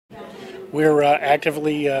We're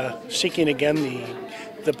actively seeking again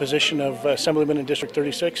the position of Assemblyman in District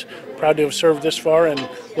 36. Proud to have served this far and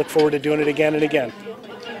look forward to doing it again and again.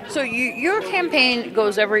 So your campaign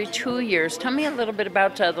goes every 2 years. Tell me a little bit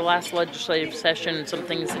about the last legislative session, some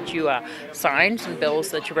things that you signed, some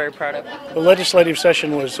bills that you're very proud of. The legislative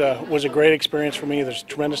session was a great experience for me. There's a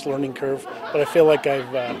tremendous learning curve, but I feel like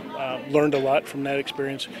I've learned a lot from that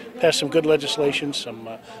experience. Passed some good legislation, some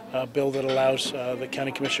bill that allows the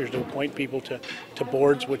county commissioners to appoint people to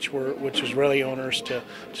boards, which was really onerous to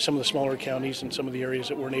some of the smaller counties and some of the areas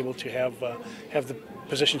that weren't able to have the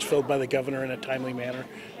positions filled by the governor in a timely manner.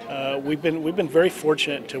 We've been very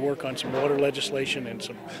fortunate to work on some water legislation and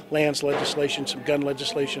some lands legislation, some gun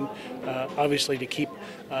legislation, obviously to keep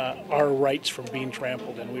our rights from being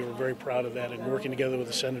trampled, and we were very proud of that. And working together with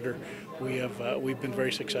the senator, we've been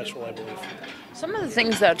very successful, I believe. Some of the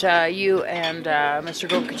things that you and Mr.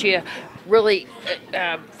 Goicoechea really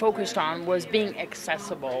focused on was being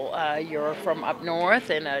accessible. You're from up north,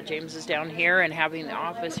 and James is down here, and having the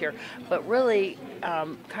office here, but really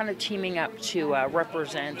kind of teaming up to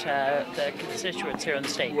represent the constituents here in the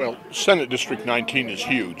state. Well, Senate District 19 is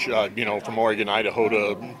huge, from Oregon, Idaho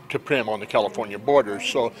to Prim on the California border.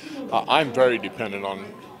 So I'm very dependent on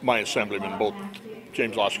my assemblymen, both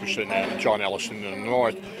James Oscarson and John Ellison in the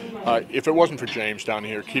north. If it wasn't for James down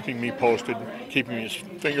here keeping me posted, keeping his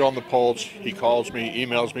finger on the pulse, he calls me,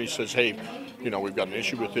 emails me, says, hey, we've got an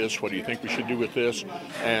issue with this. What do you think we should do with this?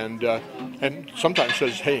 And sometimes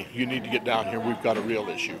says, hey, you need to get down here. We've got a real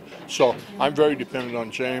issue. So I'm very dependent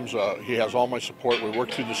on James. He has all my support. We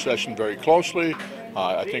work through the session very closely.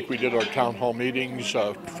 I think we did our town hall meetings,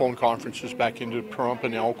 phone conferences back into Pahrump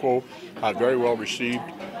and Elko, very well received.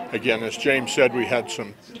 Again, as James said, we had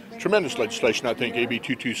some tremendous legislation. I think AB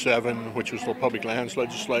 227, which was the public lands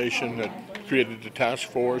legislation that created the task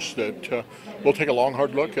force that will take a long,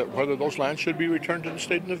 hard look at whether those lands should be returned to the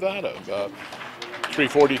state of Nevada.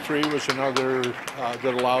 343 was another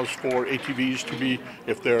that allows for ATVs to be,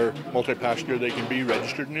 if they're multi-passenger, they can be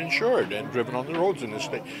registered and insured and driven on the roads in this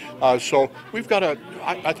state. So we've got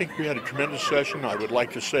I think we had a tremendous session. I would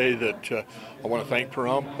like to say that I want to thank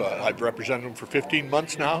Pahrump. I've represented them for 15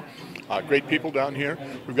 months now. Great people down here.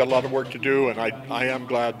 We've got a lot of work to do, and I am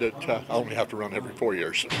glad that I only have to run every 4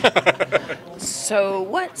 years. So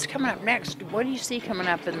what's coming up next? What do you see coming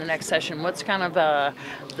up in the next session? What's kind of the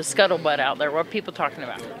scuttlebutt out there? What are people talking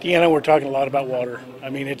about? Deanna, we're talking a lot about water. I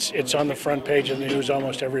mean, it's on the front page of the news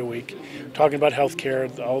almost every week. Talking about health care,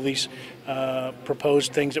 all these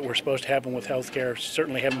proposed things that were supposed to happen with health care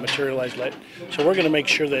certainly haven't materialized yet. So we're going to make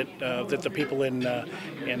sure that that the people in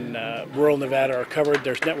rural Nevada are covered.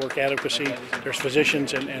 There's network adequacy. There's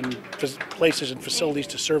physicians and places and facilities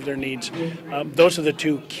to serve their needs. Those are the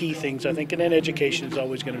two key things, I think. And then education is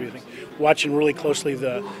always going to be a thing. Watching really closely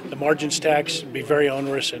the margins tax be very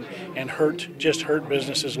onerous and hurt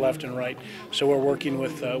businesses left and right. So we're working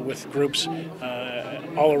with groups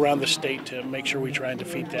all around the state to make sure we try and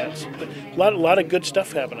defeat that. So, a lot of good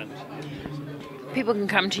stuff happening. People can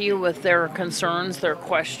come to you with their concerns, their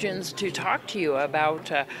questions, to talk to you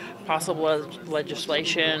about possible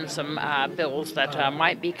legislation, some bills that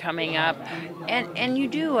might be coming up, and you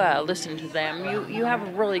do listen to them. You have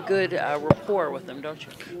a really good rapport with them, don't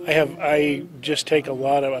you? I just take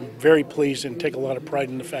I'm very pleased and take a lot of pride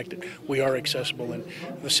in the fact that we are accessible. And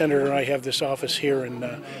the senator and I have this office here in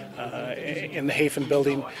the Hafen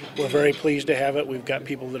building. We're very pleased to have it. We've got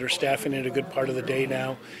people that are staffing it a good part of the day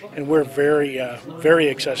now, and we're very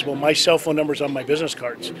accessible. My cell phone number is on my business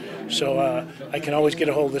cards, so I can always get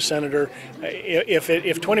a hold of the senator.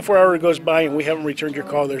 If 24 hours goes by and we haven't returned your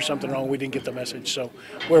call, there's something wrong. We didn't get the message. So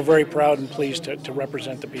we're very proud and pleased to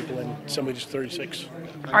represent the people in Assembly District 36.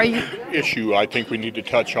 Issue I think we need to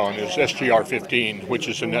touch on is SGR 15, which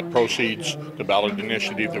is the net proceeds, the ballot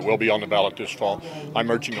initiative that will be on the ballot this fall.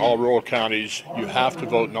 I'm urging all rural counties, you have to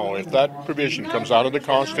vote no. If that provision comes out of the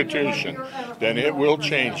Constitution, then it will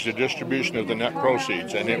change the distribution of the net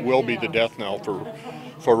proceeds, and it will be the death knell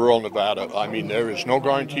for rural Nevada. I mean, there is no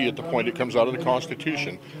guarantee at the point it comes out of the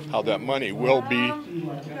Constitution how that money will be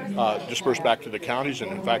dispersed back to the counties,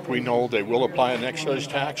 and in fact we know they will apply an excise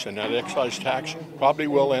tax, and that excise tax probably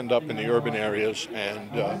will end up in the urban areas,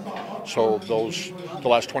 and so the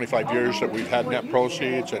last 25 years that we've had net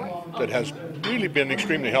proceeds and that has really been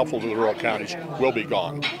extremely helpful to the rural counties will be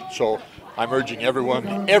gone. So I'm urging everyone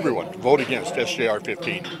to vote against SJR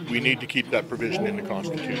 15. We need to keep that provision in the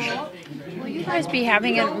Constitution. Will you guys be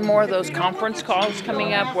having more of those conference calls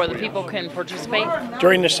coming up where the people can participate?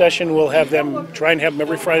 During the session, we'll have them, try and have them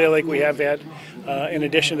every Friday like we have had. In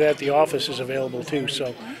addition to that, the office is available too.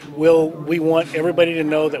 So we want everybody to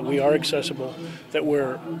know that we are accessible, that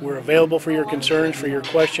we're available for your concerns, for your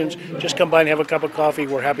questions. Just come by and have a cup of coffee.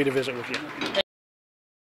 We're happy to visit with you.